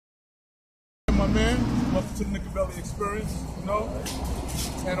my man. Welcome to the Knicks experience, you know.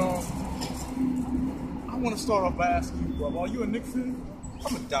 And I want to start off by asking you, bro, are you a Knicks fan?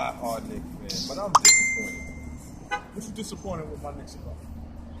 I'm a die-hard Knicks fan, but I'm disappointed. What you disappointed with my Knicks about?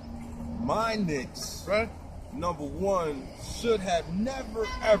 My Knicks, right? Number one, should have never,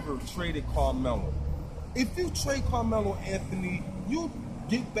 ever traded Carmelo. If you trade Carmelo Anthony, you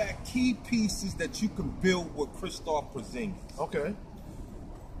get back key pieces that you can build with Kris Porzingis. Okay.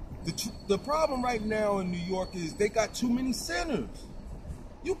 The problem right now in New York is they got too many centers.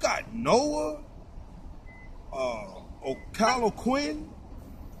 You got Noah, Okalo Quinn,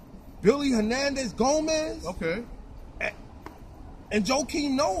 Billy Hernandez Gomez, okay, and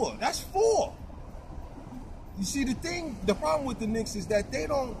Joakim Noah. That's four. You see, the problem with the Knicks is that they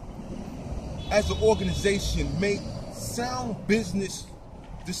don't, as an organization, make sound business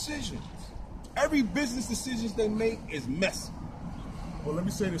decisions. Every business decisions they make is messy. Well, let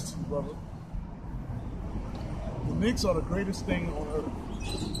me say this to you, brother. The Knicks are the greatest thing on earth.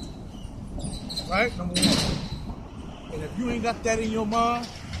 Right? Number one. And if you ain't got that in your mind,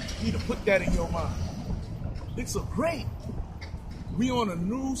 you need to put that in your mind. Knicks are great. We on a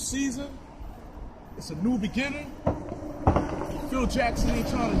new season. It's a new beginning. Phil Jackson ain't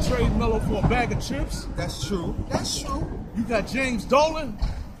trying to trade Melo for a bag of chips. That's true. That's true. You got James Dolan.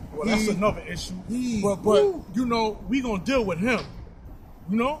 Well, that's another issue. But you know, we gonna deal with him.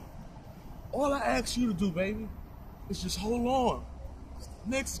 You know? All I ask you to do, baby, is just hold on.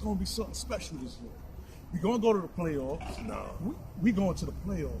 Knicks is gonna be something special this year. We gonna go to the playoffs. No. We going to the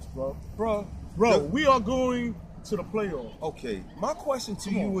playoffs, bro. Bro, we are going to the playoffs. Okay, my question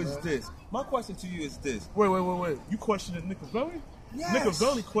to you is this. My question to you is this. Wait. You questioning Nicovelli? Yes.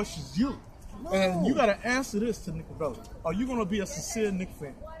 Nicovelli questions you. No. And you got to answer this to Nicovelli. Are you going to be a sincere Knicks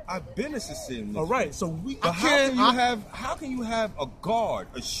fan? I've been a sincere Knicks fan. All right, so how can you have a guard,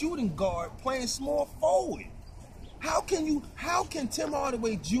 a shooting guard, playing small forward? How can Tim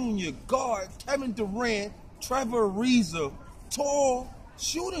Hardaway Jr. guard Kevin Durant, Trevor Ariza, tall,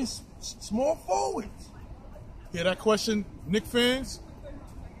 shooting small forwards? Hear that question, Knicks fans?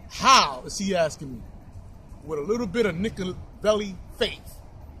 How is he asking me? With a little bit of Nicovelli faith.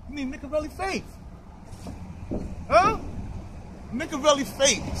 You need Nicovelli faith. Huh? Nicovelli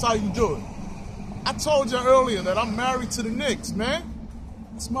faith. That's how you do it. I told you earlier that I'm married to the Knicks, man.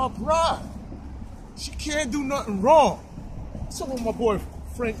 It's my bride. She can't do nothing wrong. So with my boy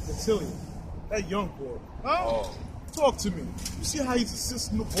Frank Matillion, that young boy. Huh? Oh. Talk to me. You see how he's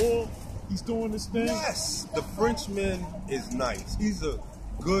assisting the ball? He's doing this thing? Yes, the Frenchman is nice. He's a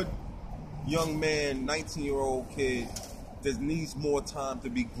good young man, 19-year-old kid that needs more time to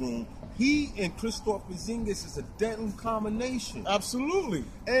be groomed. He and Kris Porzingis is a deadly combination. Absolutely.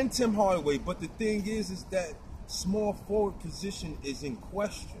 And Tim Hardaway. But the thing is that small forward position is in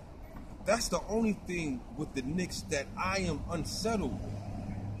question. That's the only thing with the Knicks that I am unsettled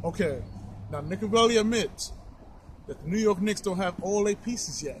with. Okay. Now, Nicovelli admits that the New York Knicks don't have all their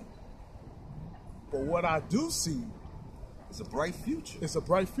pieces yet. But what I do see is a bright future. It's a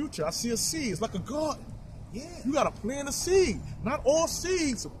bright future. I see a seed. It's like a garden. Yeah. You got to plant a seed. Not all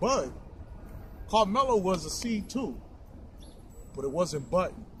seeds bud. Carmelo was a seed too. But it wasn't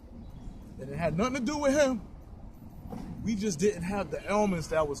budding. And it had nothing to do with him. We just didn't have the elements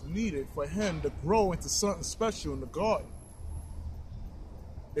that was needed for him to grow into something special in the garden.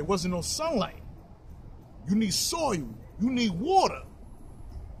 There wasn't no sunlight. You need soil. You need water.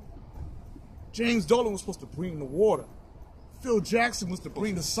 James Dolan was supposed to bring the water. Phil Jackson was to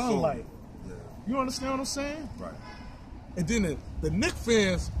bring the sunlight. Yeah. You understand what I'm saying? Right. And then the Knicks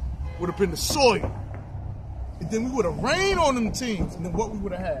fans would have been the soil. And then we would have rained on them teams. And then what we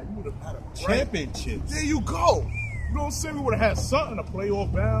would have had? We would have had a championship. There you go. You know what I'm saying? We would have had something, a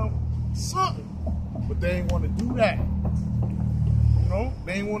playoff bound, something. But they ain't want to do that. You know?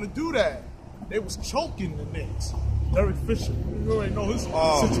 They ain't want to do that. They was choking the Knicks. Derek Fisher. You already know his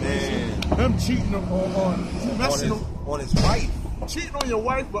situation. Man. Them cheating on his wife. Cheating on your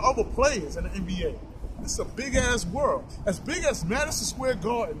wife with other players in the NBA. It's a big-ass world. As big as Madison Square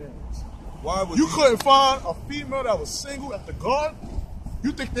Garden is. Why would you couldn't find a female that was single at the Garden?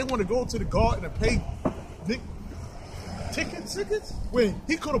 You think they want to go to the Garden and pay tickets? When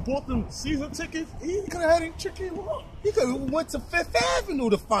he could have bought them season tickets, he could have had any chick he wanted. He could have went to Fifth Avenue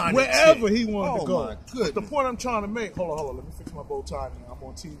to find wherever he wanted to go. My goodness. The point I'm trying to make, hold on, let me fix my bow tie now. I'm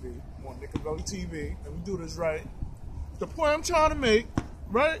on TV. I'm on Nicovelli TV. Let me do this right. The point I'm trying to make,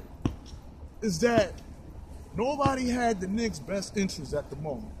 right, is that nobody had the Knicks' best interest at the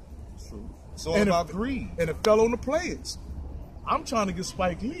moment. True. It's all about greed. And it fell on the players. I'm trying to get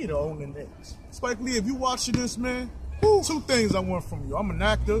Spike Lee to own the Knicks. Spike Lee, if you watching this, man, two things I want from you. I'm an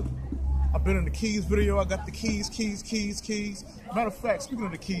actor. I've been in the keys video. I got the keys. Matter of fact, speaking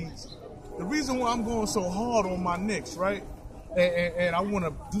of the keys, the reason why I'm going so hard on my Knicks, right? And I want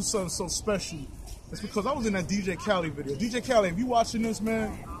to do something so special, is because I was in that DJ Khaled video. DJ Khaled, if you watching this,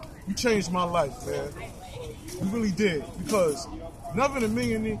 man, you changed my life, man. You really did. Because never in a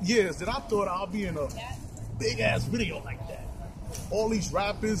million years that I thought I'll be in a big-ass video like that. All these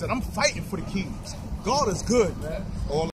rappers, and I'm fighting for the keys. God is good, man.